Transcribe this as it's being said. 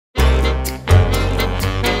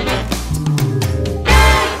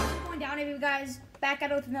back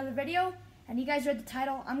at it with another video, and you guys read the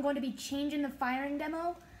title. I'm going to be changing the firing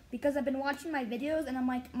demo because I've been watching my videos and I'm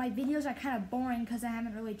like, my videos are kind of boring because I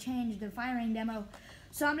haven't really changed the firing demo.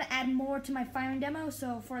 So I'm going to add more to my firing demo.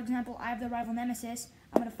 So for example, I have the Rival Nemesis.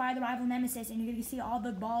 I'm going to fire the Rival Nemesis and you're going to see all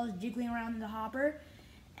the balls jiggling around in the hopper.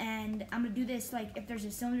 And I'm going to do this like if there's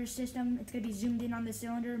a cylinder system, it's going to be zoomed in on the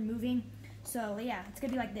cylinder moving. So yeah, it's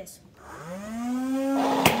going to be like this.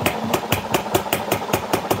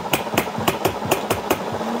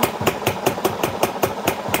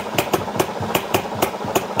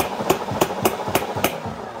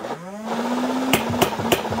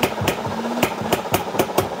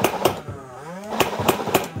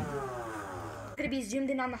 Going to be zoomed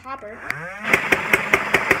in on the hopper. The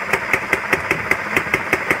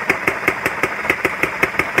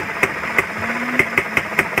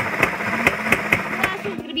last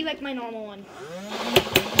one's going to be like my normal one.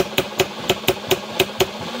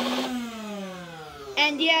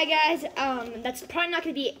 And yeah, guys, that's probably not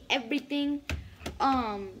going to be everything,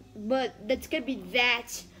 but that's going to be that.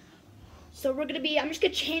 So I'm just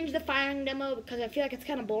going to change the firing demo because I feel like it's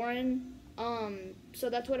kind of boring. So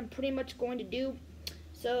that's what I'm pretty much going to do.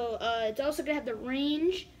 So it's also going to have the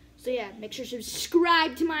range. So yeah, make sure to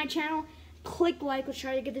subscribe to my channel. Click like. Let's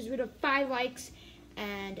try to get this video to 5 likes.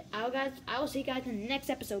 And I will see you guys in the next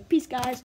episode. Peace, guys.